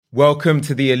Welcome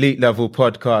to the Elite Level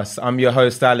Podcast. I'm your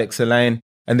host, Alex Elaine,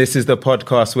 and this is the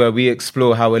podcast where we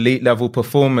explore how elite level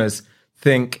performers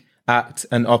think, act,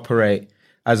 and operate.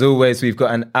 As always, we've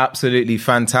got an absolutely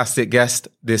fantastic guest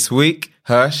this week.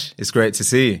 Hursh, it's great to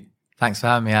see you. Thanks for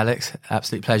having me, Alex.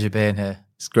 Absolute pleasure being here.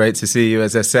 It's great to see you,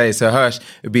 as I say. So Hursh,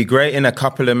 it'd be great in a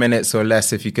couple of minutes or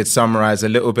less if you could summarize a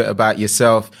little bit about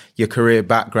yourself, your career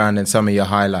background, and some of your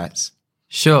highlights.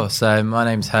 Sure. So my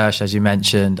name's Hursh, as you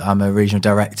mentioned. I'm a regional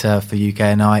director for UK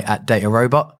and I at Data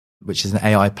Robot, which is an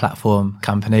AI platform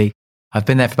company. I've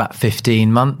been there for about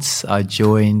 15 months. I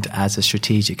joined as a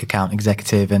strategic account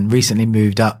executive and recently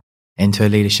moved up into a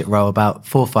leadership role about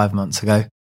 4 or 5 months ago.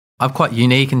 I'm quite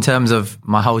unique in terms of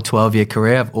my whole 12-year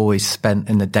career. I've always spent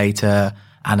in the data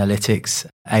analytics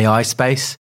AI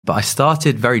space, but I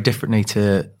started very differently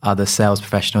to other sales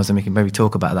professionals, and we can maybe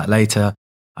talk about that later.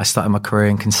 I started my career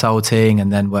in consulting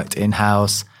and then worked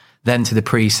in-house, then to the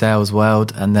pre-sales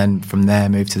world, and then from there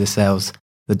moved to the sales,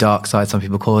 the dark side, some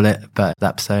people call it, but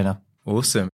that persona.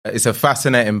 Awesome. It's a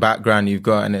fascinating background you've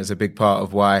got, and it's a big part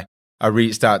of why I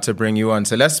reached out to bring you on.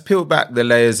 So let's peel back the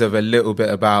layers of a little bit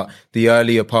about the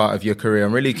earlier part of your career.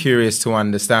 I'm really curious to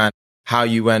understand how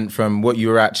you went from what you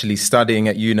were actually studying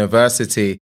at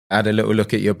university, add a little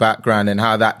look at your background and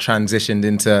how that transitioned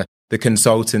into the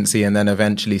consultancy and then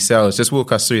eventually sales. Just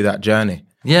walk us through that journey.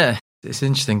 Yeah, it's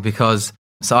interesting because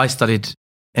I studied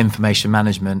information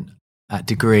management at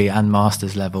degree and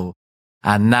master's level.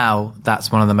 And now that's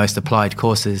one of the most applied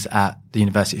courses at the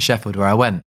University of Sheffield where I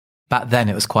went. Back then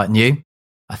it was quite new.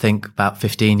 I think about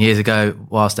 15 years ago,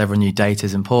 whilst everyone knew data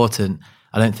is important,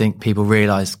 I don't think people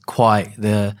realised quite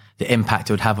the impact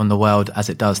it would have on the world as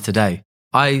it does today.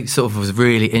 I sort of was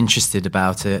really interested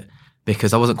about it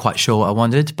because I wasn't quite sure what I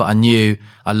wanted, but I knew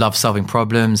I love solving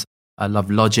problems. I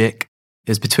love logic. It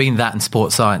was between that and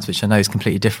sports science, which I know is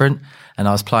completely different. And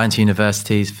I was applying to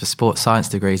universities for sports science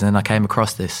degrees, and then I came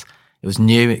across this. It was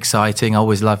new, exciting. I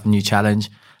always loved a new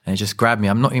challenge, and it just grabbed me.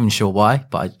 I'm not even sure why,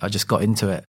 but I just got into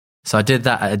it. So I did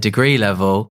that at a degree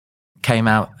level, came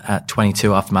out at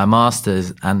 22 after my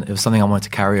master's, and it was something I wanted to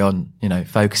carry on,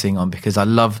 focusing on, because I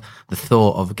love the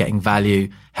thought of getting value,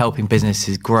 helping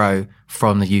businesses grow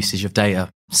from the usage of data.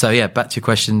 So yeah, back to your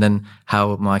question then,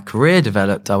 how my career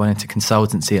developed. I went into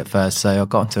consultancy at first. So I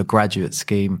got into a graduate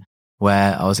scheme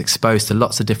where I was exposed to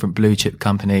lots of different blue chip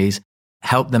companies,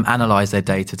 help them analyze their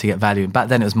data to get value. And back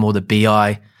then it was more the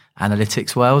BI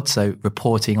analytics world, so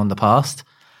reporting on the past.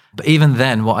 But even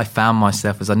then, what I found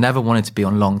myself was I never wanted to be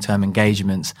on long-term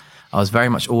engagements. I was very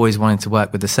much always wanting to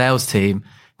work with the sales team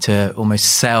to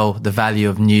almost sell the value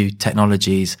of new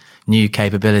technologies, new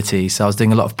capabilities. So I was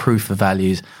doing a lot of proof of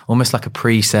values, almost like a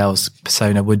pre-sales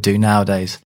persona would do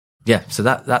nowadays. Yeah, so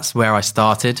that's where I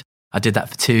started. I did that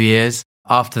for 2 years.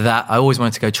 After that, I always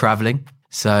wanted to go traveling.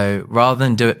 So rather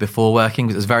than do it before working,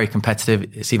 because it was very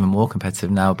competitive, it's even more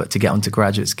competitive now, but to get onto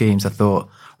graduate schemes, I thought,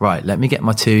 right, let me get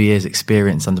my 2 years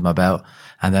experience under my belt.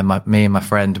 And then me and my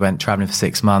friend went traveling for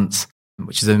 6 months,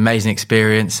 which is an amazing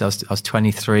experience. I was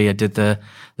 23. I did the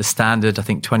standard, I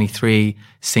think 23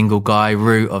 single guy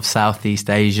route of Southeast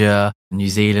Asia, New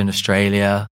Zealand,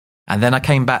 Australia. And then I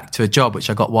came back to a job, which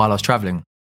I got while I was traveling.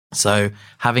 So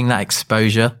having that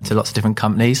exposure to lots of different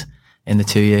companies in the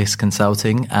 2 years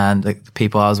consulting, and the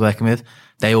people I was working with,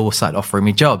 they all started offering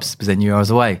me jobs because they knew I was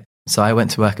away. So I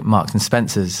went to work at Marks and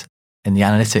Spencer's in the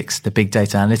analytics, the big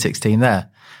data analytics team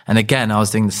there. And again, I was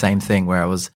doing the same thing where I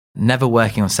was never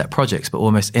working on set projects, but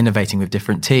almost innovating with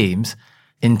different teams,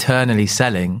 internally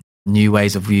selling new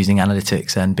ways of using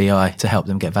analytics and BI to help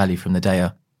them get value from the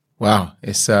data. Wow.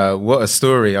 It's what a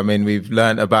story. I mean, we've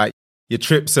learned about your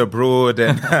trips abroad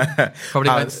and probably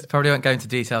won't go into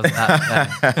details of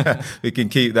that. We can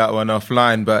keep that one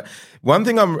offline. But one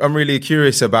thing I'm really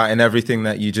curious about in everything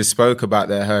that you just spoke about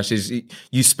there, Hursh, is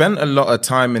you spent a lot of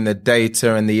time in the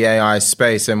data and the AI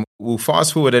space, and we'll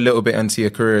fast forward a little bit into your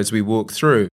career as we walk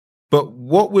through. But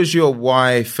what was your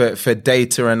why for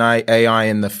data and AI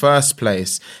in the first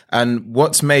place? And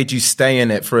what's made you stay in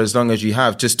it for as long as you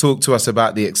have? Just talk to us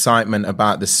about the excitement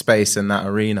about the space and that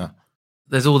arena.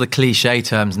 There's all the cliche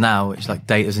terms now, which like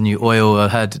data's a new oil. I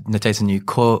heard data's a new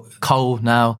coal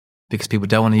now because people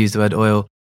don't want to use the word oil.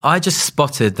 I just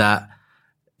spotted that,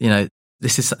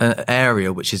 this is an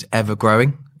area which is ever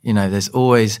growing. There's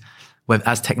always,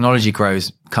 as technology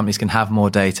grows, companies can have more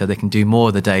data. They can do more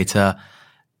of the data.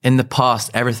 In the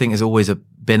past, everything has always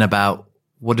been about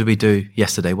what did we do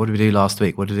yesterday? What did we do last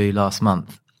week? What did we do last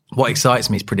month? What excites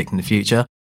me is predicting the future.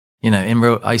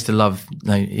 I used to love,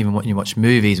 even when you watch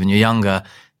movies when you're younger,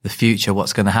 the future,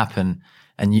 what's going to happen.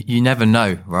 And you never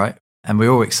know, right? And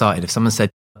we're all excited. If someone said,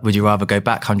 would you rather go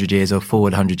back 100 years or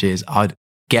forward 100 years? I'd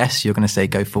guess you're going to say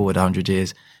go forward 100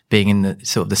 years, being in the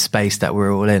sort of the space that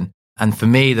we're all in. And for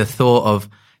me, the thought of,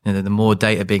 the more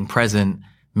data being present,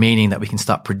 meaning that we can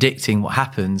start predicting what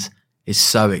happens, is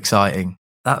so exciting.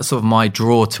 That's sort of my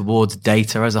draw towards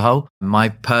data as a whole. My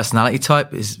personality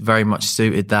type is very much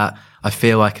suited that I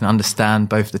feel I can understand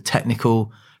both the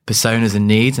technical personas and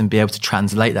needs and be able to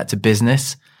translate that to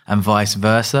business and vice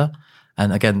versa.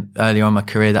 And again, earlier on in my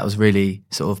career, that was really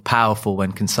sort of powerful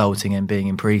when consulting and being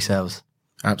in pre-sales.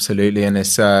 Absolutely. And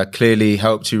it's clearly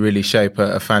helped you really shape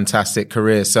a fantastic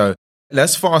career. So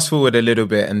let's fast forward a little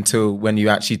bit until when you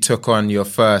actually took on your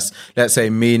first, let's say,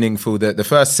 meaningful, the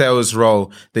first sales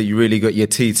role that you really got your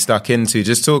teeth stuck into.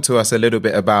 Just talk to us a little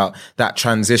bit about that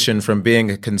transition from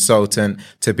being a consultant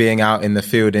to being out in the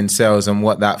field in sales and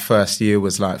what that first year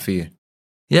was like for you.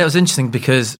 Yeah, it was interesting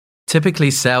because typically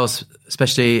sales,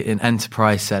 especially in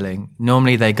enterprise selling,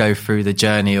 normally they go through the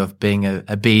journey of being a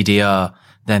BDR,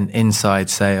 then inside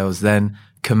sales, then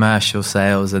commercial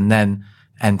sales, and then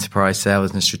enterprise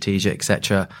sales and strategic,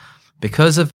 etc.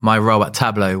 Because of my role at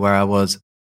Tableau, where I was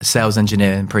a sales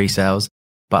engineer in pre-sales,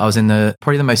 but I was in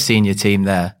probably the most senior team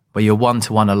there, where you're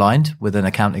one-to-one aligned with an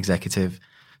account executive.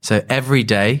 So every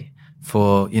day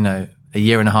for, a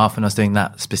year and a half when I was doing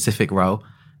that specific role,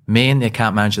 me and the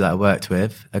account manager that I worked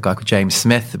with, a guy called James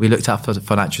Smith, we looked after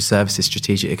financial services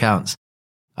strategic accounts.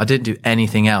 I didn't do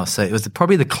anything else. So it was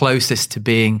probably the closest to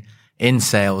being in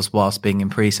sales whilst being in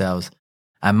pre-sales.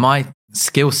 And my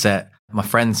skill set, my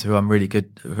friends who I'm really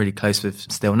close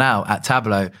with still now at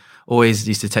Tableau, always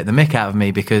used to take the mick out of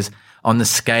me because on the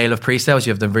scale of pre-sales,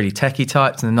 you have the really techie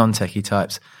types and the non-techie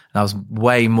types. And I was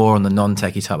way more on the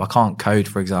non-techie type. I can't code,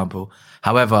 for example.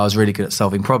 However, I was really good at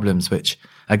solving problems, which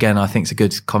again, I think is a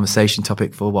good conversation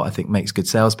topic for what I think makes good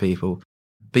salespeople.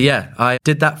 But yeah, I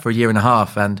did that for a year and a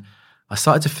half, and I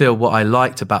started to feel what I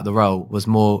liked about the role was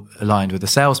more aligned with the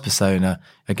sales persona.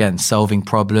 Again, solving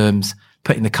problems,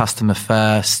 putting the customer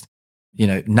first,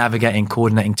 navigating,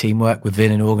 coordinating teamwork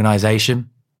within an organization.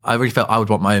 I really felt I would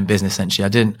want my own business, essentially. I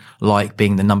didn't like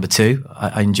being the number two.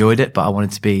 I enjoyed it, but I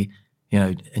wanted to be,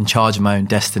 in charge of my own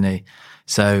destiny.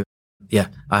 So yeah,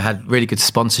 I had really good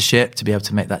sponsorship to be able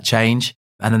to make that change.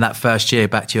 And then that first year,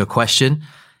 back to your question,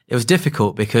 it was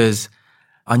difficult because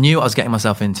I knew what I was getting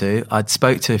myself into. I'd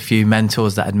spoke to a few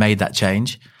mentors that had made that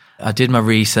change. I did my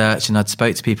research and I'd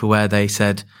spoke to people where they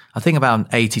said, I think about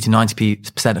 80 to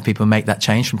 90% of people make that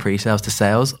change from pre-sales to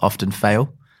sales often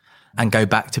fail and go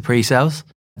back to pre-sales.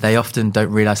 They often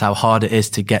don't realize how hard it is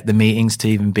to get the meetings to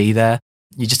even be there.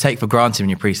 You just take for granted when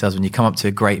you're pre-sales, when you come up to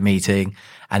a great meeting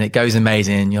and it goes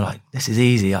amazing and you're like, this is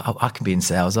easy. I can be in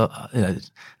sales.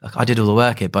 I did all the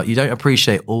work here, but you don't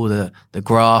appreciate all the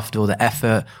graft, all the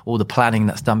effort, all the planning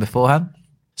that's done beforehand.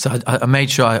 So I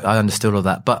made sure I understood all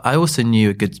that. But I also knew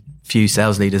a good few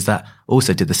sales leaders that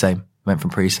also did the same, went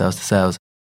from pre-sales to sales.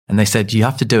 And they said, you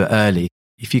have to do it early.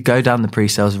 If you go down the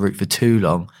pre-sales route for too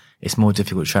long, it's more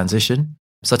difficult to transition.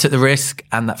 So I took the risk,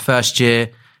 and that first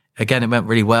year, again, it went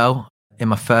really well. In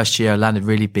my first year, I landed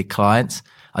really big clients.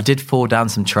 I did fall down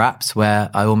some traps where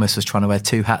I almost was trying to wear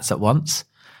two hats at once.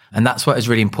 And that's what is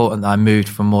really important, that I moved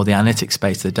from more the analytics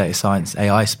space to the data science,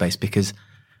 AI space, because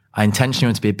I intentionally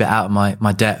want to be a bit out of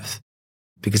my depth.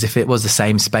 Because if it was the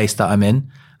same space that I'm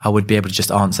in, I would be able to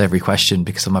just answer every question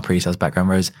because of my pre-sales background.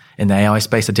 Whereas in the AI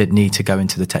space, I didn't need to go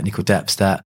into the technical depths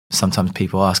that sometimes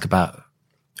people ask about.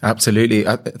 Absolutely.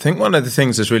 I think one of the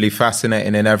things that's really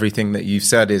fascinating in everything that you've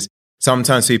said is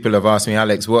sometimes people have asked me,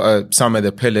 Alex, what are some of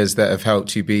the pillars that have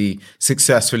helped you be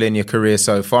successful in your career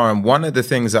so far? And one of the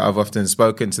things that I've often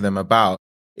spoken to them about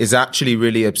is actually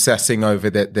really obsessing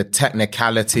over the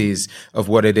technicalities of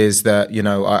what it is that,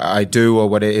 I do or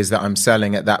what it is that I'm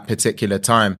selling at that particular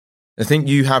time. I think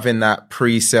you having that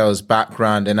pre-sales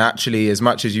background, and actually as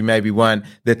much as you maybe weren't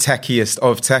the techiest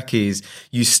of techies,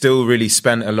 you still really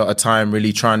spent a lot of time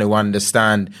really trying to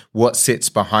understand what sits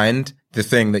behind the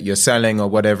thing that you're selling or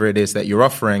whatever it is that you're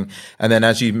offering. And then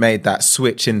as you made that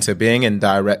switch into being in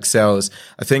direct sales,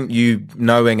 I think you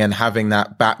knowing and having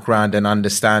that background and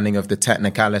understanding of the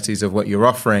technicalities of what you're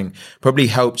offering probably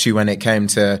helped you when it came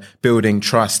to building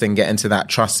trust and getting to that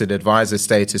trusted advisor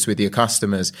status with your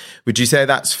customers. Would you say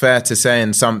that's fair to say,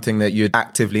 and something that you'd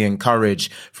actively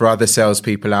encourage for other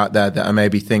salespeople out there that are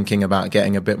maybe thinking about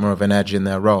getting a bit more of an edge in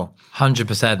their role?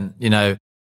 100%.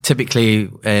 Typically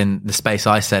in the space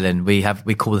I sell in, we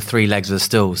call the three legs of the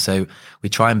stool. So we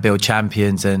try and build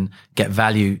champions and get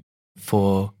value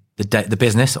for the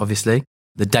business, obviously,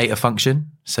 the data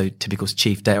function. So typical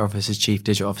chief data officers, chief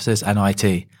digital officers, and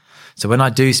IT. So when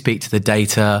I do speak to the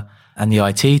data and the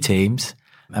IT teams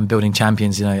and building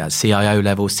champions, at CIO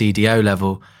level, CDO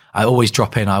level, I always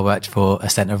drop in. I worked for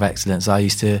a center of excellence. I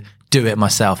used to do it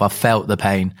myself. I felt the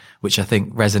pain, which I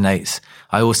think resonates.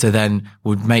 I also then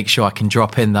would make sure I can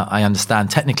drop in that I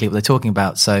understand technically what they're talking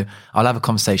about. So I'll have a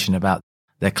conversation about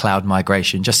their cloud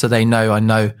migration, just so they know I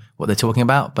know what they're talking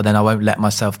about, but then I won't let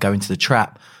myself go into the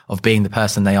trap of being the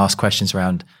person they ask questions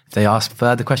around. If they ask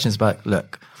further questions about,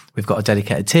 look, we've got a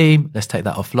dedicated team, let's take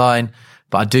that offline.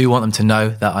 But I do want them to know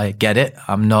that I get it.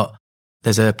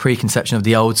 There's a preconception of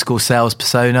the old school sales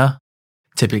persona,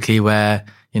 typically where,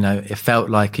 it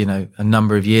felt like, a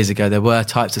number of years ago, there were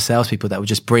types of salespeople that would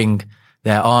just bring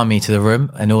their army to the room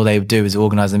and all they would do is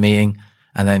organize a meeting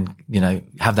and then,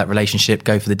 have that relationship,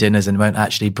 go for the dinners and won't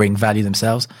actually bring value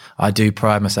themselves. I do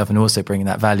pride myself in also bringing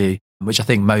that value, which I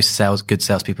think most good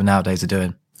salespeople nowadays are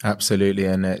doing. Absolutely.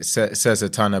 And it says a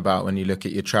ton about when you look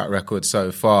at your track record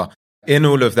so far. In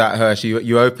all of that, Hursh,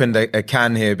 you opened a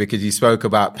can here because you spoke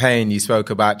about pain, you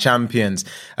spoke about champions,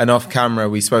 and off camera,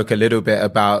 we spoke a little bit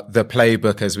about the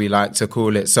playbook, as we like to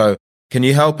call it. So can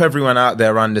you help everyone out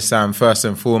there understand, first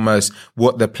and foremost,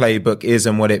 what the playbook is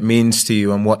and what it means to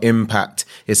you and what impact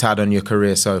it's had on your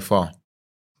career so far?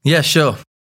 Yeah, sure.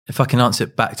 If I can answer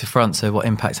it back to front, so what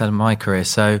impact's had on my career?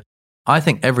 So I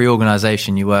think every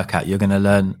organization you work at, you're going to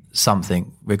learn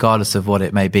something, regardless of what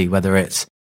it may be, whether it's,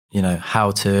 how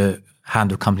to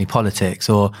handle company politics,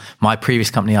 or my previous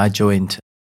company I joined,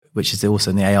 which is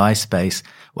also in the AI space,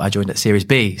 I joined at Series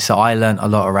B. So I learned a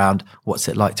lot around what's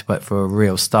it like to work for a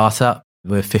real startup.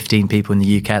 We were 15 people in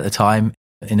the UK at the time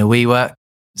in a WeWork.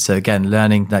 So again,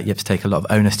 learning that you have to take a lot of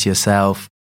onus to yourself.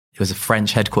 It was a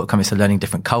French headquarter company, so learning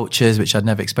different cultures, which I'd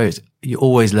never experienced. You're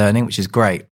always learning, which is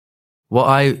great. What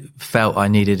I felt I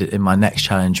needed in my next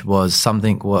challenge was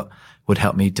something what would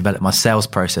help me develop my sales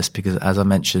process, because as I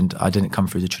mentioned, I didn't come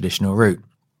through the traditional route.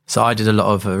 So I did a lot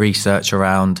of research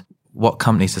around what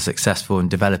companies are successful in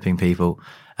developing people.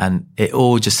 And it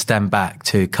all just stemmed back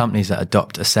to companies that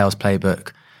adopt a sales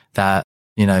playbook that,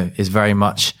 is very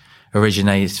much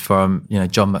originates from,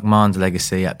 John McMahon's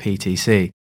legacy at PTC.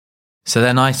 So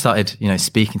then I started,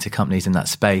 speaking to companies in that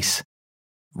space,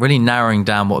 really narrowing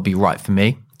down what would be right for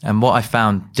me. And what I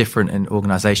found different in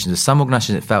organizations is some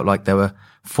organizations, it felt like they were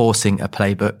forcing a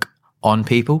playbook on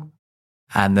people.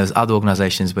 And there's other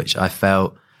organizations which I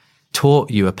felt taught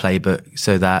you a playbook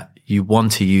so that you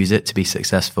want to use it to be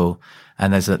successful.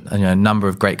 And there's a number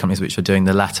of great companies which are doing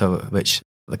the latter, which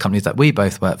are the companies that we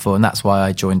both work for. And that's why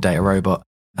I joined Data Robot.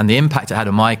 And the impact it had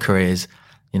on my career is,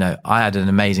 I had an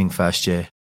amazing first year.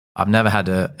 I've never had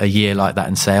a year like that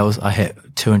in sales. I hit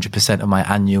 200% of my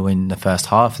annual in the first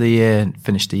half of the year and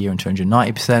finished the year on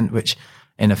 290%, which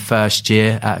in a first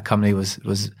year at a company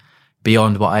was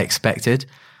beyond what I expected.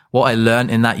 What I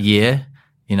learned in that year,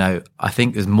 I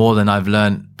think is more than I've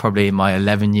learned probably in my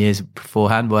 11 years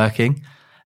beforehand working.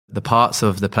 The parts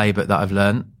of the playbook that I've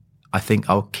learned, I think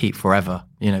I'll keep forever,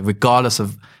 regardless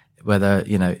of whether,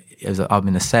 I'm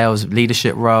in a sales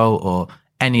leadership role or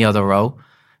any other role.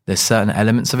 There's certain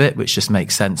elements of it which just make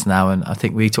sense now. And I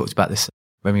think we talked about this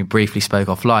when we briefly spoke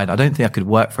offline. I don't think I could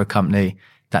work for a company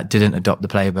that didn't adopt the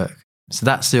playbook. So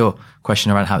that's your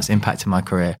question around how it's impacted my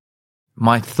career.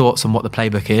 My thoughts on what the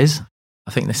playbook is,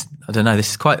 I think this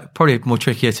is quite probably more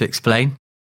trickier to explain.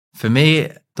 For me,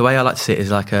 the way I like to see it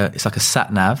is it's like a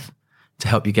sat nav to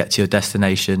help you get to your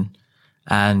destination.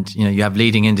 And, you have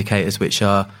leading indicators, which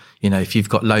are, if you've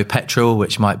got low petrol,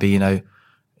 which might be,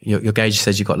 your gauge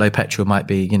says you've got low petrol, might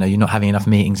be, you're not having enough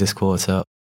meetings this quarter.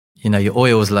 Your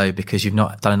oil's low because you've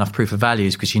not done enough proof of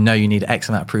values, because you need X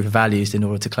amount of proof of values in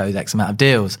order to close X amount of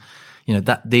deals.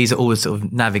 These are all the sort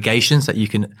of navigations that you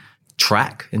can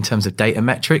track in terms of data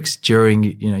metrics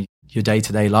during, your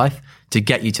day-to-day life to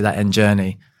get you to that end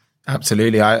journey.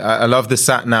 Absolutely. I love the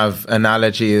sat nav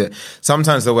analogy.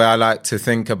 Sometimes the way I like to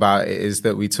think about it is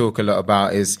that we talk a lot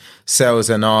about is sales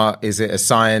an art? Is it a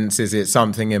science? Is it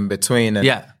something in between? And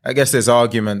yeah, I guess there's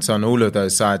arguments on all of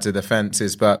those sides of the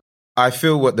fences, but I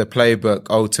feel what the playbook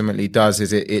ultimately does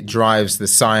is it drives the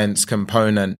science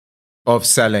component of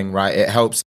selling, right? It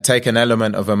helps take an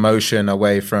element of emotion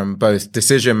away from both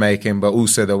decision making, but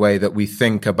also the way that we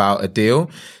think about a deal,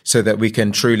 so that we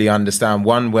can truly understand,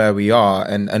 one, where we are,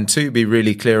 and two, be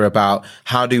really clear about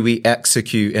how do we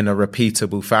execute in a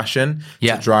repeatable fashion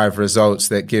to drive results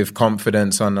that give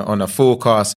confidence on a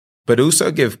forecast, but also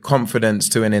give confidence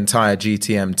to an entire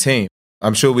GTM team.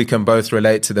 I'm sure we can both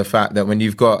relate to the fact that when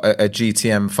you've got a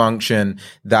GTM function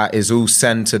that is all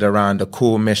centered around a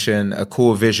core mission, a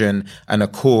core vision, and a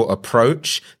core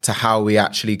approach to how we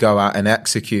actually go out and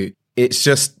execute, it's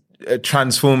just a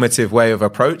transformative way of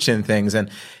approaching things. And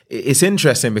it's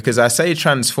interesting because I say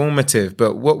transformative,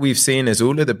 but what we've seen is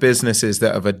all of the businesses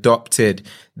that have adopted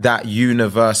that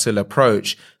universal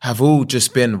approach have all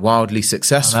just been wildly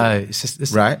successful. No,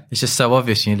 right? It's just so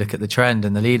obvious when you look at the trend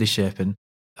and the leadership. And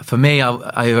for me,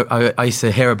 I used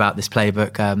to hear about this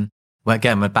playbook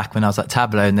back when I was at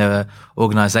Tableau, and there were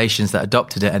organizations that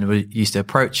adopted it and used to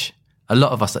approach a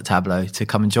lot of us at Tableau to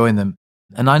come and join them.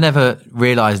 And I never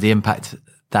realized the impact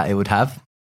that it would have.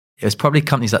 It was probably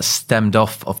companies that stemmed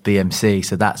off of BMC,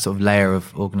 so that sort of layer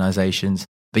of organizations.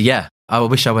 But yeah, I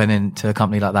wish I went into a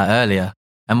company like that earlier.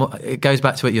 And it goes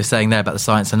back to what you're saying there about the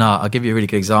science and art. I'll give you a really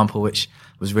good example, which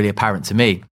was really apparent to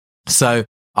me. So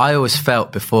I always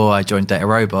felt before I joined Data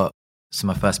Robot, so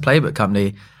my first playbook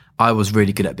company, I was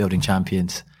really good at building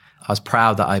champions. I was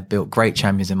proud that I built great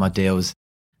champions in my deals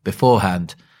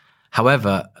beforehand.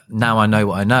 However, now I know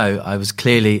what I know, I was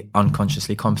clearly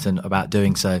unconsciously competent about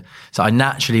doing so. So I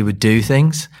naturally would do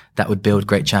things that would build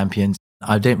great champions.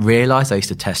 I didn't realize I used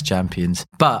to test champions,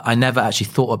 but I never actually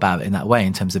thought about it in that way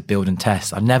in terms of build and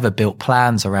test. I never built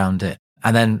plans around it.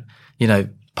 And then,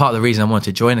 part of the reason I wanted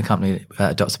to join a company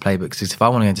that adopts a playbook is if I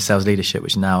want to go into sales leadership,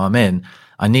 which now I'm in,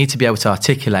 I need to be able to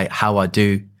articulate how I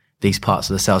do these parts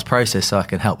of the sales process so I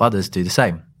can help others do the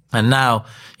same. And now,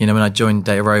 when I joined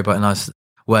Data Robot and I was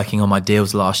working on my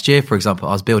deals last year, for example,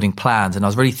 I was building plans and I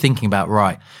was really thinking about,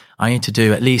 right, I need to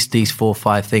do at least these 4 or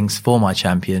 5 things for my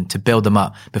champion to build them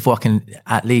up before I can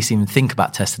at least even think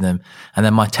about testing them. And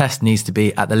then my test needs to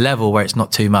be at the level where it's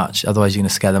not too much. Otherwise you're going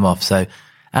to scare them off. So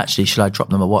actually, should I drop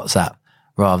them a WhatsApp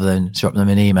rather than drop them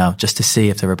an email just to see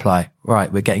if they reply?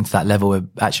 Right, we're getting to that level. We're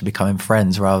actually becoming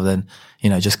friends rather than,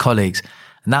 just colleagues.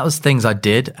 And that was things I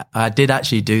did. I did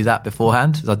actually do that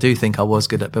beforehand. I do think I was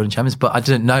good at building champions, but I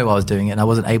didn't know I was doing it and I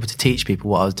wasn't able to teach people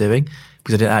what I was doing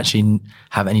because I didn't actually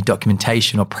have any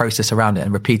documentation or process around it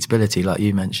and repeatability like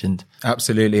you mentioned.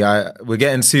 Absolutely. We're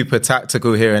getting super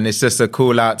tactical here, and it's just a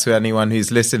call out to anyone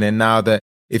who's listening now that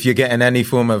if you're getting any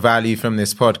form of value from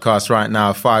this podcast right now,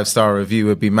 a 5-star review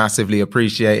would be massively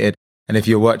appreciated. And if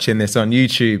you're watching this on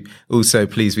YouTube, also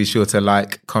please be sure to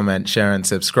like, comment, share, and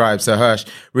subscribe. So Hursh,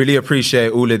 really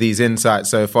appreciate all of these insights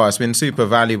so far. It's been super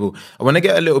valuable. I want to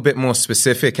get a little bit more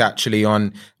specific actually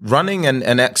on running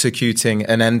and executing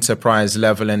an enterprise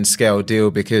level and scale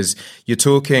deal, because you're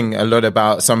talking a lot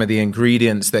about some of the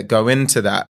ingredients that go into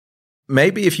that.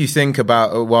 Maybe if you think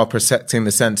about, while protecting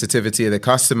the sensitivity of the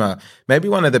customer, maybe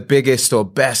one of the biggest or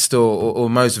best or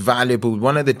most valuable,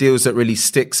 one of the deals that really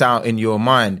sticks out in your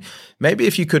mind, maybe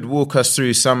if you could walk us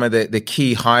through some of the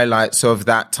key highlights of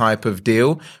that type of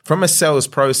deal from a sales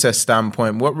process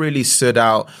standpoint. What really stood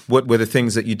out? What were the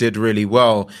things that you did really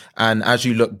well? And as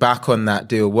you look back on that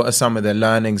deal, what are some of the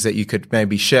learnings that you could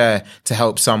maybe share to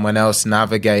help someone else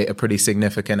navigate a pretty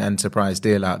significant enterprise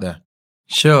deal out there?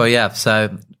 Sure, yeah.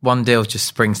 So one deal just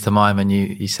springs to mind when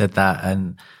you said that,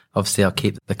 and obviously I'll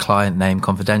keep the client name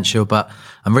confidential, but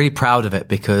I'm really proud of it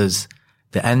because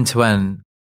the end-to-end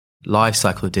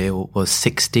lifecycle deal was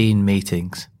 16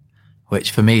 meetings,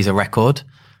 which for me is a record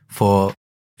for,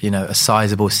 a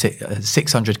sizable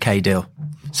 600K deal.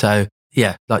 So yeah,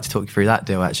 I'd like to talk you through that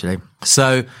deal actually.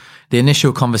 So the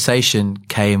initial conversation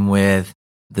came with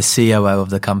the COO of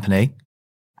the company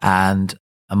and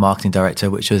a marketing director,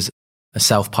 which was a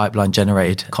self-pipeline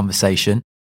generated conversation.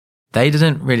 They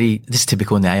didn't really, this is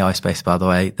typical in the AI space, by the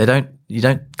way.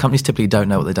 Companies typically don't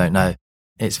know what they don't know.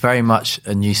 It's very much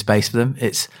a new space for them.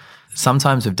 It's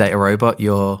sometimes with Data Robot,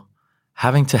 you're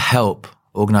having to help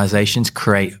organizations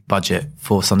create budget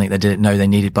for something they didn't know they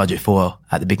needed budget for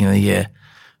at the beginning of the year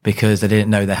because they didn't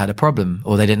know they had a problem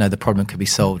or they didn't know the problem could be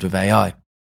solved with AI.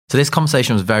 So this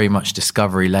conversation was very much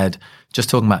discovery led, just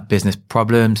talking about business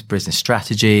problems, business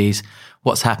strategies,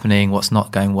 what's happening, what's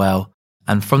not going well.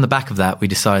 And from the back of that, we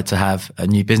decided to have a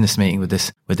new business meeting with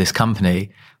this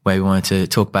company where we wanted to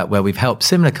talk about where we've helped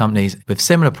similar companies with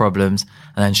similar problems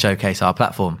and then showcase our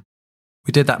platform.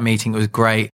 We did that meeting. It was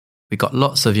great. We got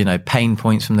lots of, pain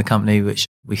points from the company, which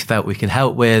we felt we could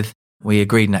help with. We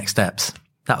agreed next steps.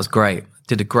 That was great.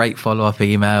 Did a great follow-up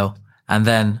email and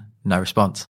then no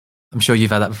response. I'm sure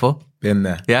you've had that before. Been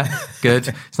there. Yeah, good.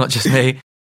 It's not just me.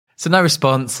 So no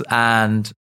response. And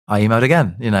I emailed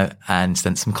again, and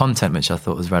sent some content, which I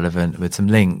thought was relevant with some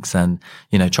links and,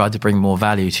 tried to bring more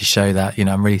value to show that,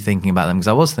 I'm really thinking about them because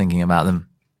I was thinking about them.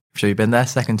 I'm sure you've been there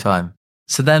second time.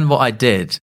 So then what I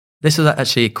did, this was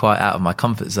actually quite out of my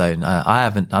comfort zone. I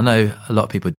know a lot of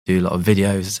people do a lot of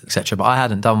videos, etc., but I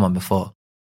hadn't done one before.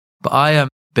 But I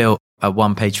built a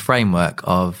 1-page framework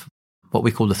of what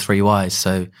we call the 3 whys.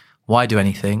 So why do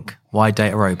anything? Why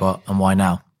Data Robot? And why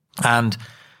now? And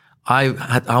I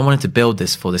wanted to build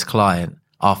this for this client.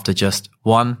 after just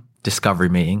one discovery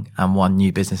meeting and one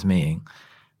new business meeting,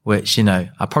 which, you know,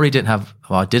 I didn't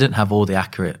have all the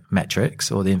accurate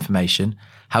metrics or the information.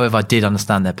 However, I did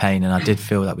understand their pain and I did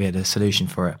feel that we had a solution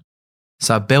for it.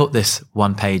 So I built this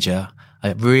one pager.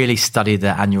 I really studied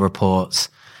their annual reports.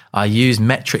 I used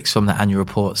metrics from the annual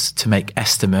reports to make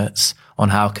estimates on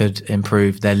how I could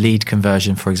improve their lead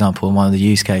conversion, for example, in one of the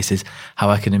use cases, how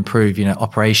I could improve, you know,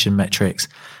 operation metrics.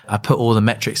 I put all the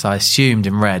metrics I assumed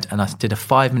in red, and I did a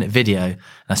 5-minute video and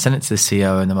I sent it to the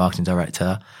CEO and the marketing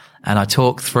director. And I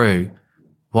talked through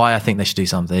why I think they should do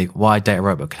something, why Data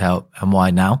Robot could help and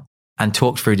why now, and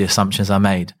talked through the assumptions I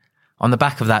made. On the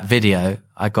back of that video,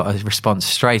 I got a response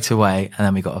straight away. And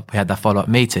then we had that follow-up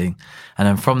meeting. And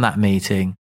then from that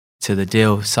meeting to the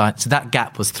deal sign, so that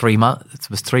gap was 3 months. It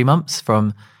was 3 months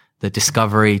from the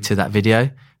discovery to that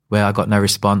video where I got no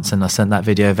response. And I sent that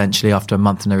video eventually after a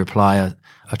month, no reply.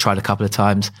 I tried a couple of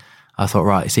times. I thought,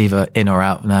 right, it's either in or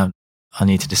out now. I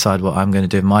need to decide what I'm going to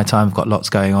do in my time. I've got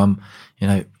lots going on. You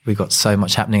know, we've got so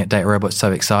much happening at Data Robot. It's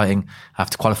so exciting. I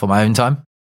have to qualify my own time.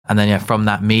 And then, from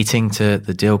that meeting to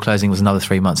the deal closing was another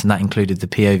 3 months. And that included the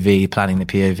POV, planning the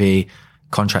POV,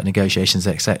 contract negotiations,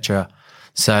 etc.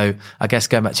 So I guess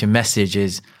going back to your message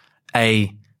is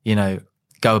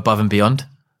go above and beyond.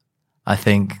 I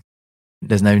think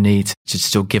there's no need to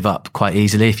still give up quite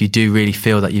easily if you do really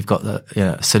feel that you've got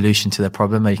the solution to their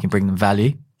problem or you can bring them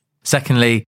value.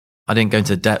 Secondly, I didn't go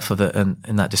into the depth of it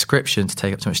in that description to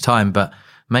take up too much time, but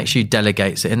make sure you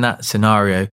delegate. So in that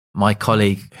scenario, my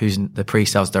colleague, who's the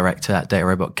pre-sales director at Data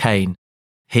Robot, Kane,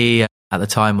 he at the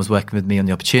time was working with me on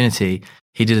the opportunity.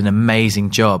 He did an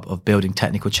amazing job of building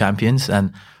technical champions.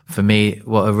 And for me,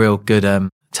 what a real good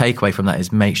takeaway from that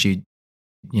is make sure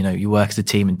you work as a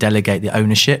team and delegate the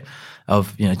ownership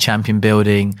of, champion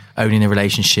building, owning the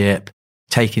relationship,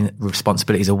 taking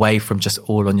responsibilities away from just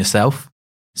all on yourself.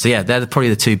 So yeah, they're probably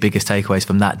the two biggest takeaways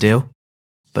from that deal.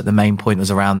 But the main point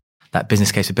was around that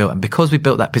business case we built. And because we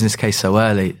built that business case so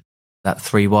early, that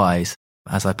 3 whys,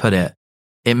 as I put it,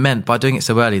 it meant by doing it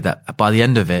so early that by the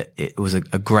end of it, it was a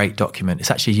great document.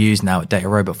 It's actually used now at Data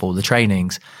Robot for all the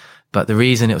trainings. But the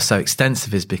reason it was so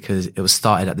extensive is because it was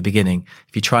started at the beginning.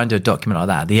 If you try and do a document like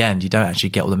that at the end, you don't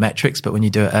actually get all the metrics. But when you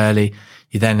do it early,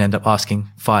 you then end up asking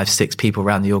 5, 6 people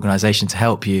around the organization to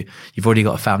help you. You've already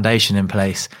got a foundation in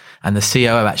place. And the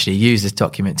COO actually used this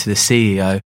document to the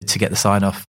CEO to get the sign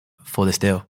off for this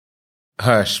deal.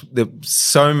 Hursh,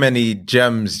 so many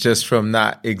gems just from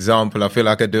that example. I feel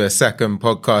like I do a second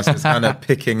podcast just kind of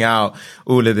picking out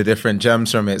all of the different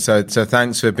gems from it. So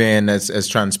thanks for being as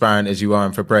transparent as you are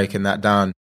and for breaking that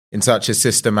down in such a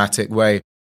systematic way.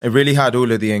 It really had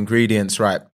all of the ingredients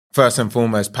right. First and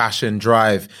foremost, passion,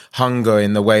 drive, hunger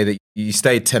in the way that you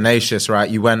stayed tenacious, right?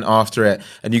 You went after it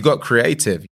and you got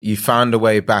creative. You found a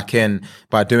way back in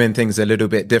by doing things a little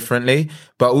bit differently.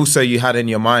 But also you had in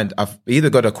your mind, I've either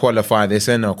got to qualify this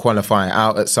in or qualify it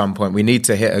out at some point. We need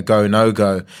to hit a go, no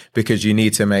go, because you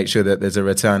need to make sure that there's a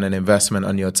return on investment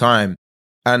on your time.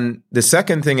 And the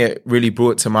second thing it really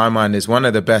brought to my mind is one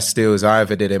of the best deals I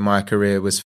ever did in my career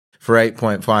was for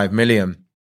 8.5 million.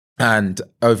 And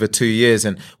over 2 years.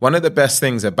 And one of the best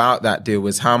things about that deal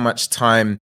was how much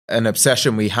time and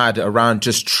obsession we had around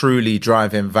just truly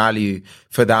driving value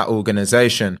for that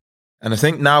organization. And I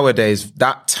think nowadays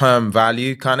that term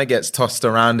value kind of gets tossed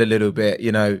around a little bit,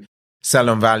 sell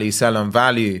on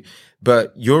value.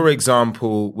 But your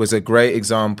example was a great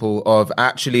example of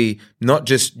actually not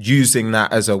just using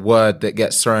that as a word that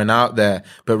gets thrown out there,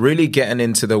 but really getting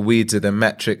into the weeds of the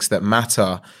metrics that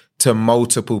matter to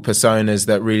multiple personas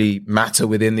that really matter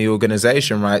within the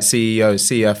organization, right? CEO,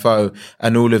 CFO,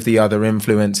 and all of the other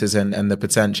influencers and the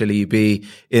potential EB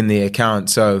in the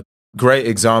account. So great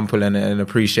example and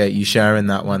appreciate you sharing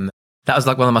that one. That was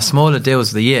like one of my smaller deals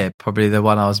of the year, probably the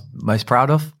one I was most proud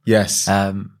of. Yes.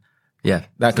 Yeah.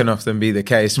 That can often be the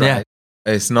case, right? Yeah.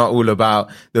 It's not all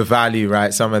about the value,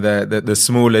 right? Some of the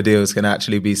smaller deals can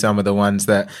actually be some of the ones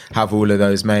that have all of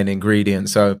those main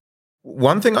ingredients. So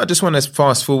one thing I just want to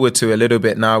fast forward to a little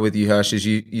bit now with you, Hursh, is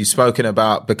you've spoken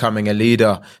about becoming a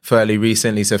leader fairly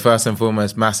recently. So first and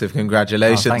foremost, massive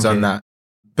congratulations on that.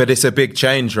 But it's a big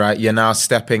change, right? You're now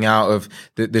stepping out of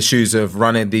the shoes of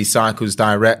running these cycles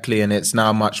directly, and it's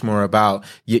now much more about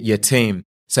your team.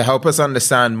 So help us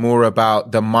understand more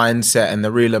about the mindset and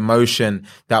the real emotion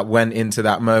that went into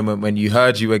that moment when you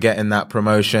heard you were getting that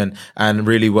promotion, and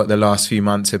really what the last few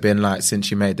months have been like since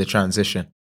you made the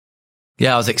transition.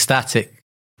 Yeah, I was ecstatic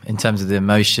in terms of the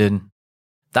emotion.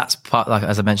 That's part, like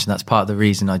as I mentioned, that's part of the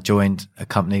reason I joined a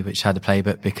company which had a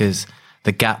playbook, because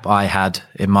the gap I had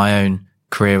in my own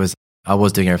career was I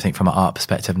was doing everything from an art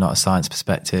perspective, not a science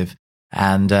perspective.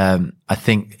 And I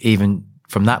think even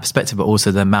from that perspective, but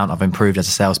also the amount I've improved as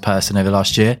a salesperson over the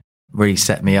last year really has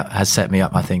set me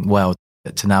up, I think, well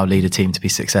to now lead a team to be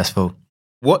successful.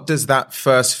 What does that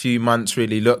first few months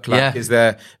really look like? Yeah. Is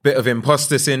there a bit of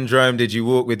imposter syndrome? Did you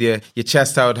walk with your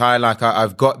chest held high like,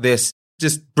 I've got this?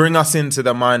 Just bring us into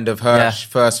the mind of Hursh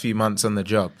first few months on the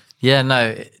job. Yeah,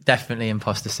 no, definitely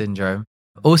imposter syndrome.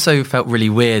 Also felt really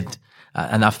weird,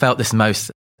 and I felt this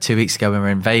most 2 weeks ago when we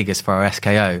were in Vegas for our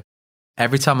SKO.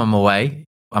 Every time I'm away,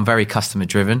 I'm very customer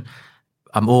driven.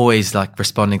 I'm always like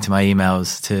responding to my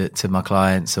emails to my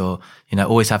clients, or,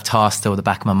 always have tasks still at the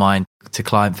back of my mind to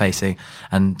client facing.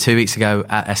 And 2 weeks ago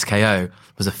at SKO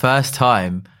was the first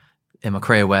time in my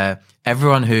career where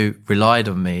everyone who relied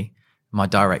on me, my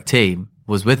direct team,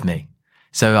 was with me.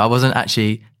 So I wasn't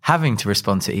actually having to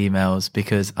respond to emails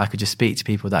because I could just speak to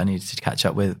people that I needed to catch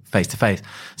up with face to face.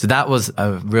 So that was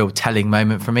a real telling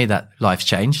moment for me that life's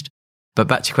changed. But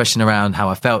back to your question around how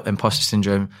I felt imposter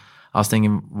syndrome, I was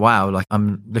thinking, wow, like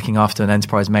I'm looking after an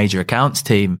enterprise major accounts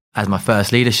team as my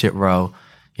first leadership role.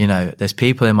 There's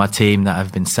people in my team that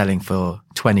have been selling for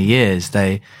 20 years.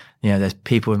 There's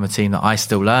people in my team that I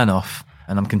still learn off,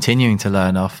 and I'm continuing to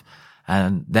learn off,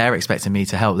 and they're expecting me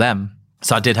to help them.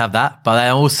 So I did have that, but I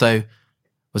also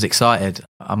was excited.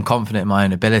 I'm confident in my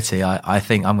own ability. I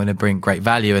think I'm going to bring great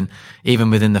value. And even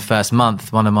within the first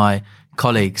month, one of my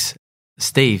colleagues,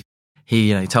 Steve,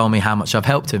 he told me how much I've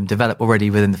helped him develop already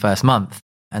within the first month,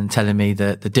 and telling me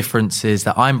that the differences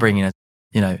that I'm bringing.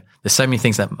 There's so many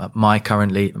things that my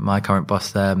current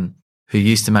boss, who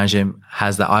used to manage him,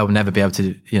 has that I will never be able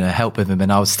to help with him.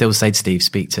 And I would still say to Steve,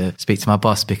 speak to my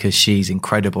boss, because she's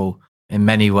incredible in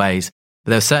many ways.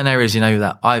 But there are certain areas,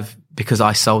 that because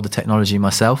I sold the technology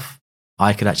myself,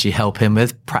 I could actually help him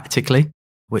with practically,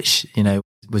 which,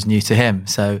 was new to him.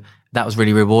 So that was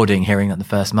really rewarding hearing that the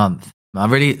first month. I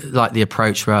really like the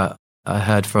approach where I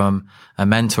heard from a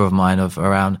mentor of mine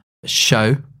around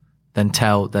show, then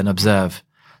tell, then observe.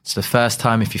 So the first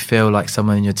time, if you feel like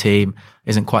someone in your team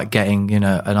isn't quite getting, an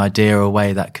idea or a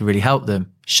way that could really help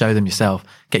them, show them yourself,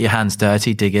 get your hands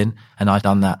dirty, dig in. And I've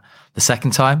done that. The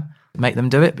second time, make them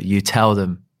do it, but you tell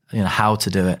them, how to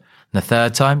do it. And the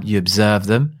third time, you observe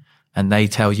them and they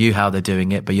tell you how they're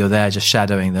doing it, but you're there just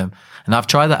shadowing them. And I've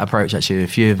tried that approach actually with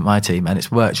a few of my team, and it's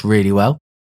worked really well.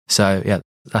 So yeah,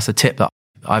 that's a tip that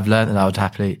I've learned, and I would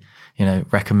happily,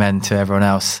 recommend to everyone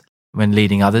else when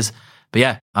leading others. But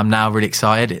yeah, I'm now really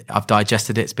excited. I've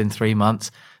digested it. It's been 3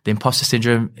 months. The imposter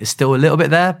syndrome is still a little bit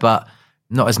there, but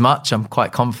not as much. I'm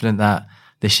quite confident that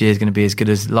this year is going to be as good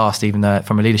as last, even though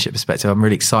from a leadership perspective, I'm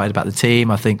really excited about the team.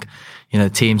 I think, the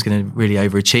team's going to really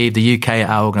overachieve. The UK at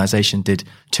our organisation did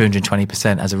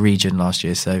 220% as a region last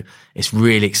year. So it's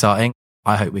really exciting.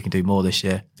 I hope we can do more this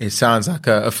year. It sounds like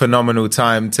a phenomenal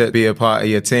time to be a part of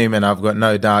your team, and I've got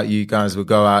no doubt you guys will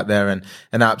go out there and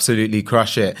absolutely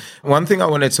crush it. One thing I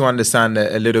wanted to understand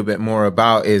a little bit more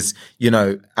about is,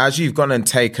 as you've gone and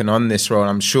taken on this role,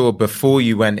 I'm sure before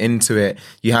you went into it,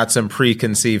 you had some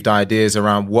preconceived ideas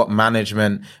around what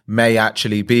management may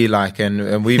actually be like.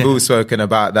 And we've all spoken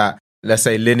about that, let's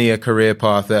say, linear career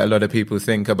path that a lot of people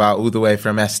think about, all the way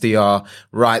from SDR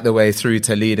right the way through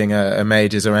to leading a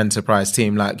majors or enterprise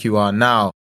team like you are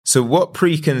now. So what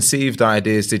preconceived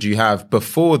ideas did you have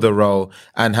before the role,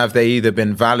 and have they either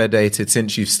been validated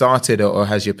since you've started, or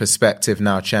has your perspective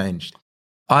now changed?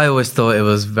 I always thought it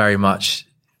was very much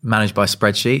managed by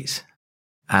spreadsheets,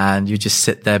 and you just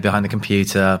sit there behind the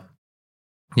computer.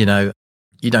 You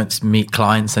don't meet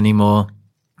clients anymore.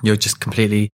 You're just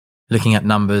completely looking at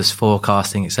numbers,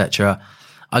 forecasting, etc.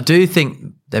 I do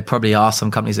think there probably are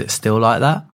some companies that are still like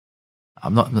that.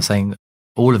 I'm not saying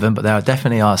all of them, but there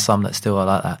definitely are some that still are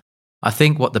like that. I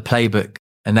think what the playbook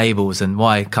enables, and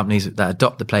why companies that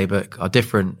adopt the playbook are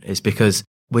different, is because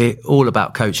we're all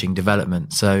about coaching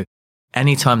development. So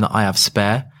anytime that I have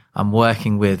spare, I'm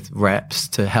working with reps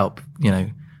to help,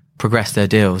 progress their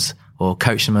deals, or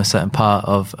coach them a certain part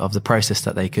of the process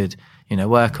that they could,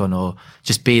 work on, or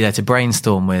just be there to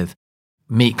brainstorm with,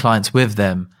 meet clients with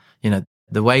them.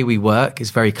 The way we work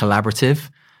is very collaborative,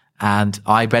 and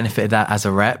I benefited that as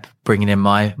a rep, bringing in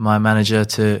my manager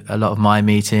to a lot of my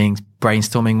meetings,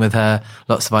 brainstorming with her,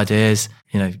 lots of ideas,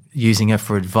 using her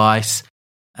for advice.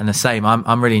 And the same,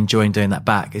 I'm really enjoying doing that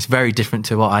back. It's very different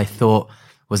to what I thought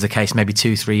was the case maybe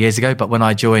 2-3 years ago. But when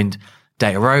I joined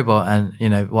Data Robot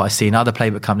and, what I see in other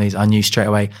playbook companies, I knew straight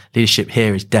away leadership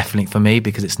here is definitely for me,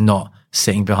 because it's not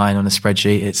sitting behind on a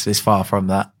spreadsheet. It's far from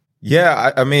that.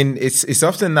 Yeah, I mean, it's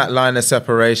often that line of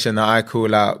separation that I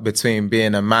call out between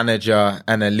being a manager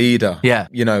and a leader. Yeah.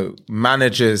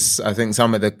 Managers, I think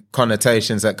some of the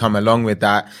connotations that come along with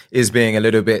that is being a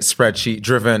little bit spreadsheet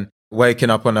driven,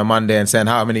 waking up on a Monday and saying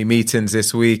how many meetings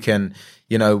this week, and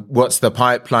what's the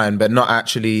pipeline, but not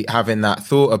actually having that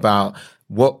thought about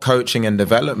what coaching and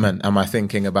development am I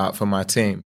thinking about for my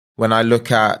team? When I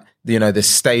look at, the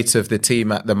state of the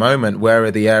team at the moment, where are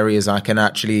the areas I can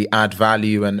actually add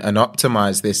value and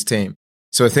optimize this team?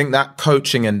 So I think that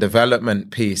coaching and development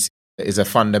piece is a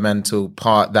fundamental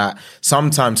part that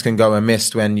sometimes can go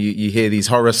amiss when you hear these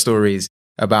horror stories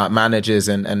about managers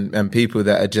and people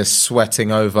that are just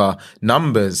sweating over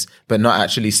numbers, but not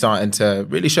actually starting to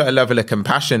really show a level of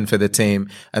compassion for the team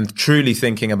and truly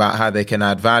thinking about how they can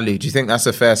add value. Do you think that's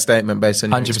a fair statement based on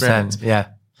your 100%, experience? Yeah.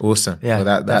 Awesome. Yeah,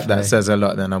 well, that says a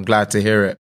lot then. I'm glad to hear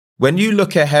it. When you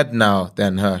look ahead now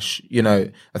then, Hursh,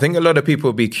 I think a lot of people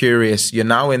will be curious. You're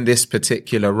now in this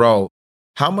particular role.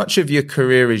 How much of your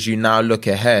career as you now look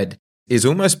ahead is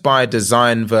almost by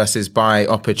design versus by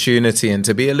opportunity? And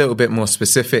to be a little bit more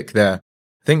specific there,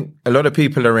 I think a lot of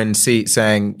people are in seat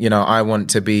saying, I want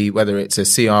to be, whether it's a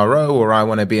CRO or I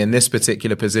want to be in this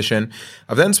particular position.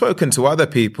 I've then spoken to other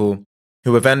people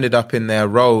who have ended up in their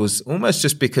roles almost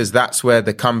just because that's where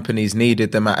the companies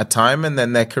needed them at a time. And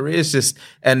then their careers just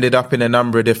ended up in a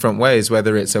number of different ways,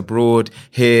 whether it's abroad,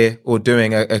 here, or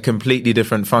doing a completely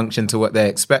different function to what they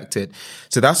expected.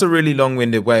 So that's a really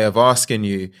long-winded way of asking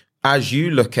you, as you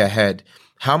look ahead,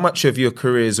 how much of your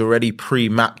career is already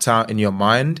pre-mapped out in your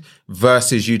mind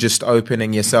versus you just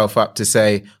opening yourself up to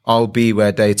say, I'll be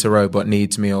where Data Robot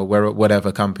needs me or where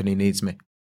whatever company needs me?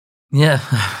 Yeah,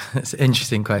 that's an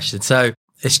interesting question. So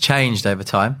it's changed over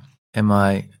time. In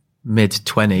my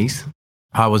mid-20s,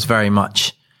 I was very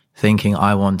much thinking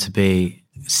I want to be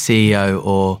CEO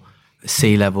or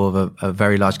C-level of a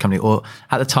very large company. Or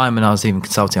at the time when I was even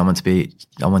consulting, I want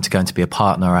to go into be a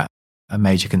partner at a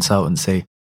major consultancy.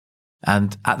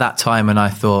 And at that time when I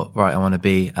thought, right, I want to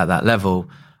be at that level,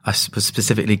 I was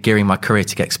specifically gearing my career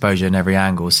to get exposure in every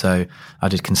angle. So I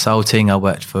did consulting. I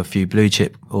worked for a few blue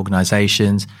chip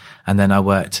organizations, and then I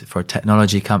worked for a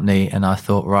technology company. And I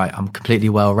thought, right, I'm completely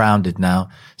well rounded now.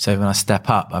 So when I step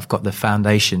up, I've got the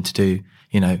foundation to do,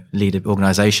 lead an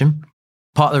organization.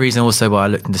 Part of the reason also why I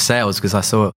looked into sales, because I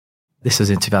saw this was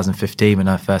in 2015 when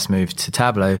I first moved to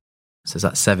Tableau. So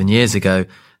that's 7 years ago,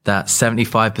 that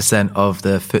 75% of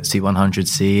the FTSE 100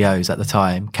 CEOs at the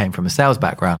time came from a sales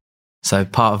background. So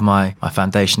part of my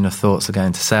foundation of thoughts of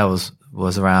going to sales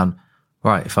was around,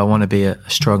 right, if I want to be a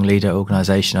strong leader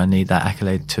organization, I need that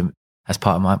accolade as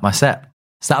part of my set.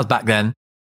 So that was back then.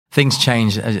 Things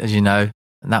changed, as you know,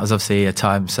 and that was obviously a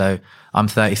time. So I'm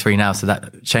 33 now. So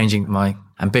that changing my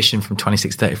ambition from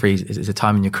 26 to 33 is a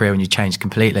time in your career when you change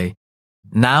completely.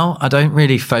 Now I don't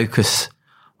really focus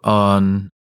on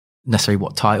necessarily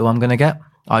what title I'm going to get.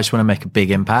 I just want to make a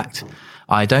big impact.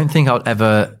 I don't think I would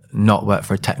ever not work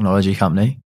for a technology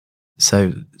company.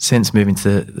 So since moving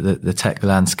to the tech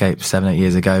landscape 7-8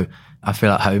 years ago, I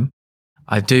feel at home.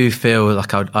 I do feel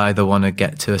like I would either want to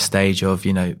get to a stage of,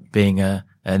 being an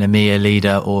EMEA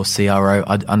leader or CRO.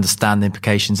 I understand the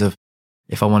implications of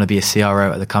if I want to be a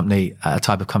CRO at the company, at a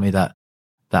type of company that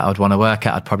I'd want to work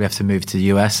at, I'd probably have to move to the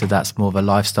US. So that's more of a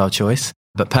lifestyle choice.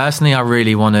 But personally, I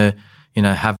really want to,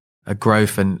 have a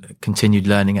growth and continued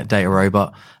learning at Data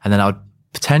Robot. And then I would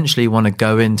potentially want to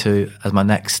go into, as my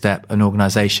next step, an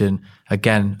organization,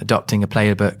 again, adopting a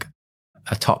playbook,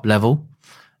 a top level,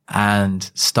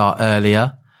 and start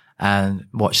earlier and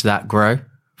watch that grow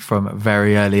from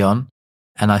very early on.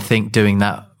 And I think doing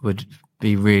that would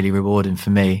be really rewarding for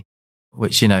me,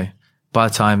 which, by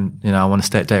the time, I want to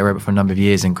stay at Data Robot for a number of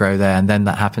years and grow there. And then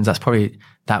that happens,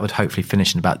 that would hopefully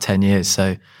finish in about 10 years.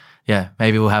 So yeah,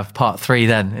 maybe we'll have part 3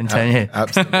 then in 10 years.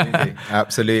 Absolutely.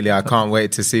 Absolutely. I can't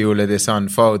wait to see all of this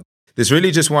unfold. There's really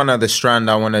just one other strand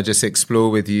I want to just explore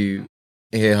with you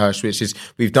here, Hursh, which is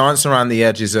we've danced around the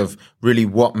edges of really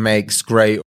what makes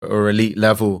great or elite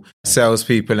level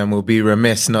salespeople, and we'll be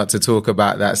remiss not to talk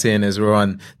about that, seeing as we're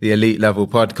on the elite level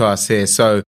podcast here.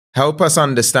 So help us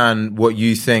understand what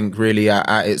you think really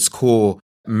at its core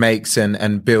makes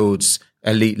and builds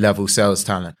elite level sales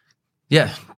talent.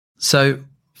 Yeah. So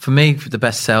for me, the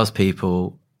best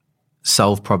salespeople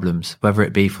solve problems, whether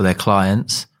it be for their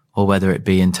clients or whether it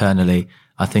be internally.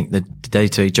 I think the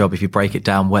day-to-day job, if you break it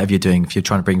down, whatever you're doing, if you're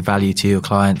trying to bring value to your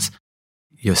clients,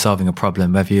 you're solving a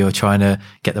problem. Whether you're trying to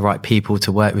get the right people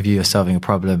to work with you, you're solving a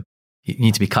problem. You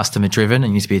need to be customer driven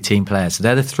and you need to be a team player. So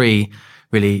they're the 3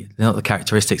 really, they're not the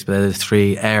characteristics, but they're the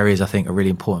 3 areas I think are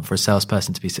really important for a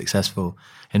salesperson to be successful.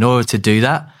 In order to do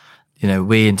that,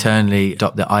 we internally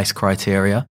adopt the ICE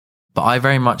criteria, but I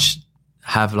very much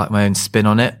have like my own spin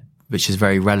on it, which is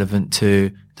very relevant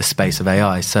to the space of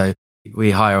AI. So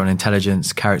we hire on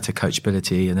intelligence, character,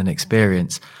 coachability, and then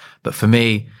experience. But for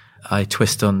me, I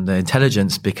twist on the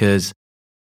intelligence because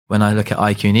when I look at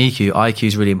IQ and EQ, IQ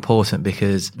is really important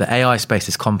because the AI space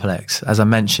is complex. As I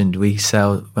mentioned,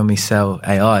 when we sell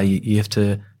AI, you have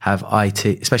to have IT,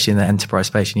 especially in the enterprise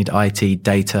space, you need IT,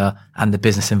 data, and the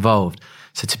business involved.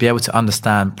 So to be able to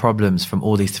understand problems from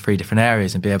all these 3 different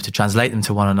areas and be able to translate them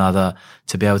to one another,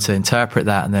 to be able to interpret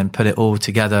that and then put it all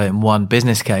together in one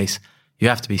business case, you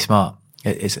have to be smart.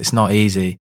 It's not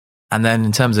easy. And then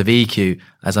in terms of EQ,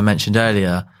 as I mentioned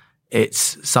earlier,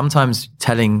 it's sometimes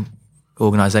telling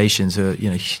organizations who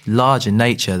are, large in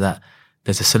nature that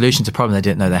there's a solution to a problem they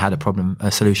didn't know they had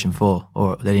a solution for,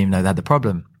 or they didn't even know they had the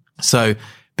problem. So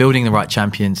building the right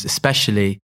champions,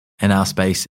 especially in our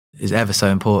space, is ever so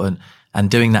important.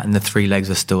 And doing that in the 3 legs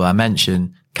of stool I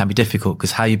mentioned can be difficult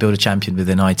because how you build a champion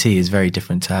within IT is very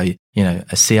different to how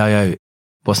a CIO,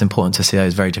 what's important to a CIO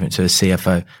is very different to a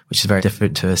CFO, which is very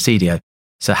different to a CDO.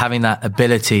 So having that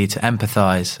ability to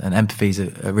empathize, and empathy is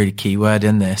a really key word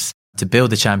in this, to build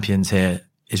the champions here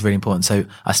is really important. So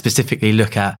I specifically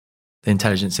look at the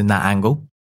intelligence in that angle.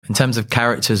 In terms of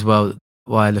character as well,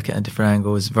 why I look at a different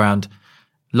angle is around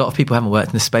a lot of people haven't worked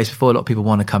in this space before. A lot of people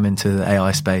want to come into the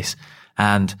AI space,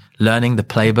 and learning the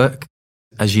playbook,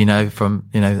 as you know, from,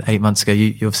 8 months ago,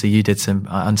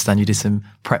 I understand you did some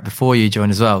prep before you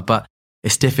joined as well, but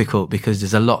it's difficult because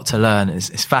there's a lot to learn.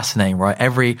 It's fascinating, right?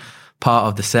 Every part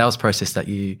of the sales process that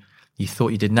you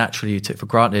thought you did naturally, you took for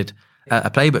granted.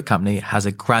 A playbook company has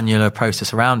a granular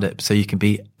process around it. So you can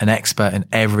be an expert in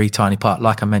every tiny part.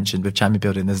 Like I mentioned with champion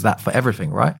building, there's that for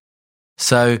everything, right?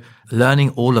 So learning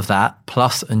all of that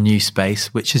plus a new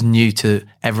space, which is new to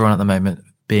everyone at the moment,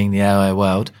 being the AI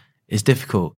world, is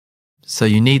difficult. So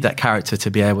you need that character to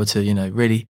be able to,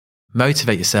 really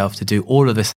motivate yourself to do all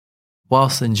of this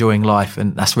whilst enjoying life.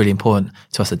 And that's really important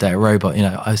to us at Data Robot.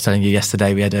 I was telling you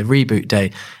yesterday, we had a reboot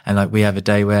day, and we have a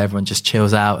day where everyone just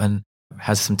chills out and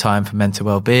has some time for mental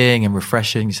well-being and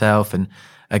refreshing yourself. And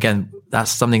again, that's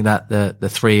something that the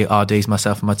 3 RDs,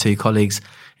 myself and my 2 colleagues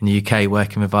in the UK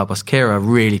working with our boss Kira, are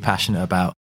really passionate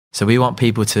about. So we want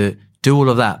people to do all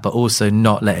of that, but also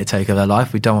not let it take over their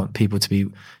life. We don't want people to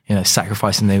be,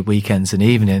 sacrificing their weekends and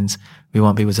evenings. We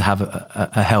want people to have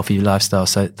a healthy lifestyle.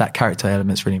 So that character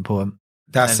element is really important.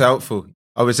 That's helpful.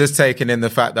 I was just taking in the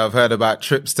fact that I've heard about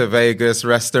trips to Vegas,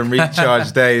 rest and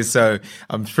recharge days. So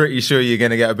I'm pretty sure you're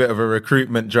going to get a bit of a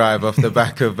recruitment drive off the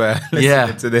back of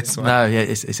listening to this one. No, yeah,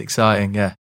 it's exciting.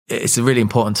 Yeah. It's really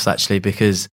important actually,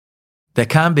 because there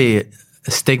can be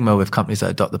a stigma with companies that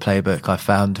adopt the playbook, I've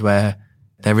found, where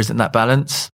there isn't that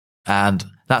balance. And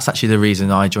that's actually the reason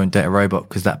I joined Data Robot,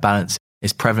 because that balance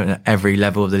is prevalent at every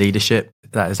level of the leadership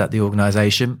that is at the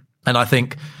organization. And I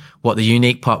think what the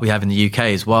unique part we have in the UK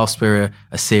is, whilst we're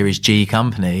a Series G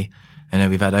company,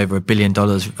 we've had over $1 billion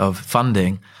of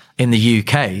funding. In the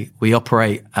UK, we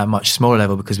operate at a much smaller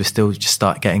level because we're still just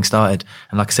getting started.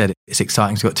 And like I said, it's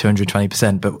exciting. It's got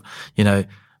 220%. But,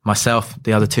 myself,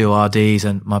 the other 2 RDs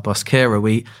and my boss Kira,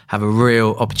 we have a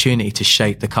real opportunity to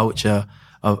shape the culture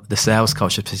of the sales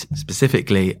culture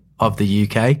specifically of the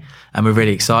UK. And we're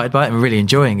really excited by it and we're really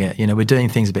enjoying it. We're doing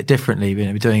things a bit differently.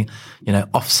 We're doing,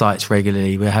 off-sites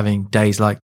regularly. We're having days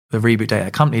like the reboot day at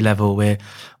a company level. We're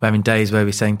having days where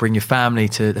we're saying, bring your family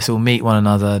to, let's all meet one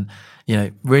another.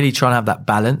 And, really trying to have that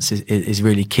balance is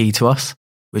really key to us,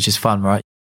 which is fun, right?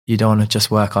 You don't want to just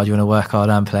work hard. You want to work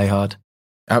hard and play hard.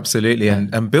 Absolutely. Yeah.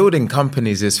 And building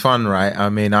companies is fun, right? I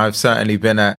mean, I've certainly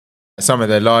been at some of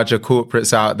the larger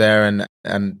corporates out there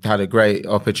and had a great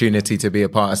opportunity to be a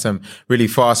part of some really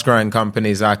fast growing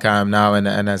companies like I am now. And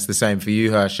that's the same for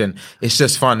you, Hursh. And it's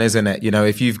just fun, isn't it?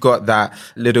 If you've got that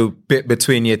little bit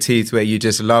between your teeth where you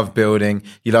just love building,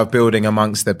 you love building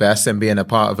amongst the best and being a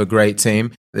part of a great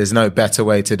team. There's no better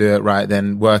way to do it, right,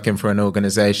 than working for an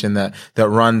organization that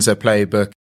runs a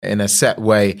playbook in a set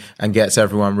way and gets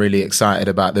everyone really excited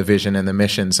about the vision and the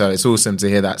mission. So it's awesome to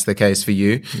hear that's the case for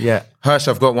you. Yeah. Hursh,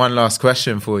 I've got one last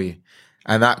question for you.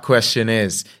 And that question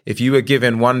is, if you were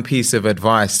given one piece of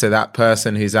advice to that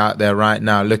person who's out there right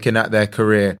now looking at their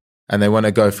career and they want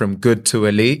to go from good to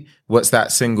elite, what's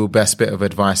that single best bit of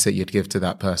advice that you'd give to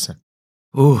that person?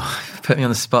 Ooh, put me on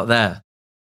the spot there.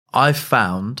 I've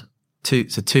found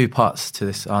two parts to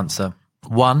this answer.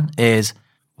 One is,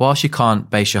 whilst you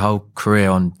can't base your whole career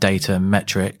on data and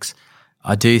metrics,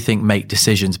 I do think make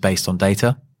decisions based on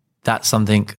data. That's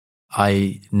something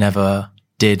I never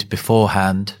did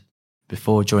beforehand,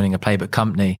 before joining a playbook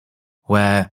company,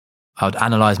 where I would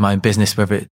analyze my own business,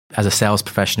 whether it as a sales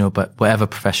professional, but whatever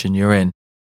profession you're in.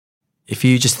 If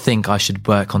you just think I should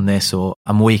work on this, or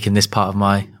I'm weak in this part of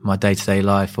my day-to-day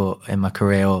life or in my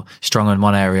career, or strong in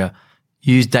one area,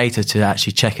 use data to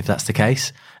actually check if that's the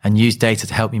case, and use data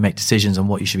to help you make decisions on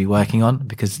what you should be working on,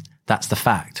 because that's the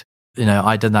fact.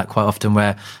 I did that quite often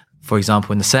where, for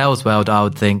example, in the sales world, I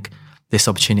would think this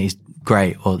opportunity is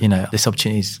great, or, this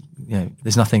opportunity is,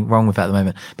 there's nothing wrong with it at the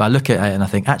moment. But I look at it and I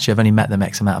think, actually, I've only met them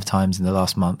X amount of times in the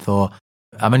last month, or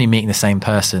I'm only meeting the same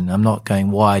person. I'm not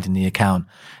going wide in the account.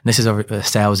 And this is a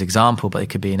sales example, but it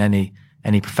could be in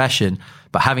any profession.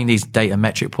 But having these data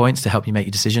metric points to help you make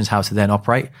your decisions, how to then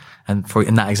operate. And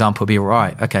in that example, be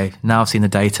right. Okay, now I've seen the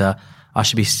data. I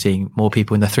should be seeing more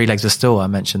people in the 3 legs of the stool I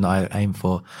mentioned that I aim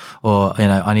for, or,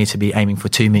 I need to be aiming for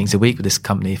 2 meetings a week with this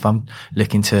company. If I'm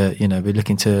looking to, we're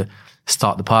looking to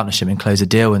start the partnership and close a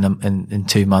deal in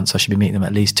 2 months, I should be meeting them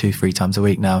at least 2-3 times a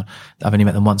week. Now I've only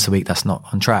met them once a week. That's not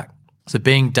on track. So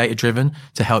being data driven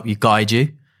to help you guide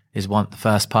you is the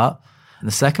first part. And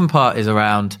the second part is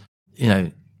around,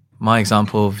 my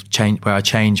example of change, where I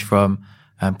changed from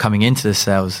coming into the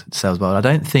sales world. I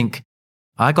don't think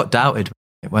I got doubted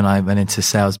when I went into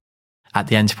sales at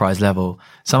the enterprise level.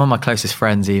 Some of my closest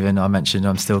friends, even I mentioned,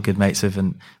 I'm still good mates with,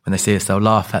 and when they see us, they'll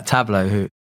laugh at Tableau, who,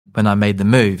 when I made the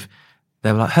move,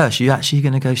 they were like, Hursh, you actually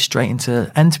going to go straight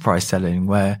into enterprise selling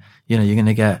where, you're going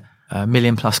to get a $1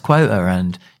 million+ quota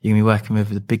and you're going to be working with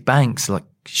the big banks. Like,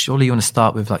 surely you want to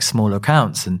start with like smaller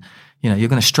accounts, and, you're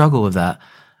going to struggle with that.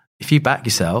 If you back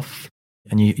yourself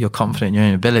and you're confident in your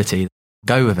own ability,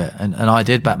 go with it. And I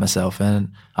did back myself,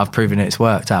 and I've proven it's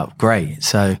worked out great.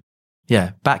 So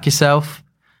yeah, back yourself.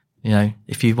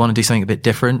 If you want to do something a bit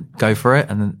different, go for it.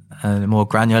 And at a more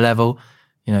granular level,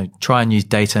 try and use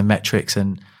data and metrics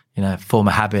and, form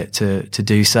a habit to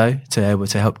do so, to be able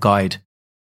to help guide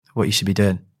what you should be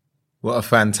doing. What a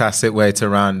fantastic way to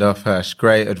round off, Hursh.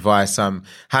 Great advice. I'm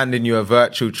handing you a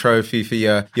virtual trophy for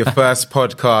your first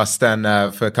podcast,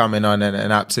 and for coming on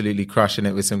and absolutely crushing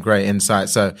it with some great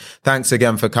insights. So thanks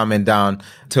again for coming down.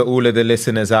 To all of the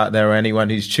listeners out there, or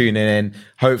anyone who's tuning in,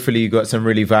 hopefully you got some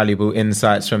really valuable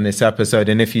insights from this episode.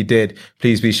 And if you did,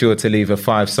 please be sure to leave a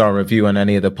 5-star review on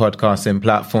any of the podcasting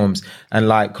platforms, and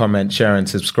like, comment, share, and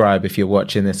subscribe if you're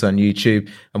watching this on YouTube.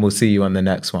 And we'll see you on the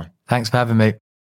next one. Thanks for having me.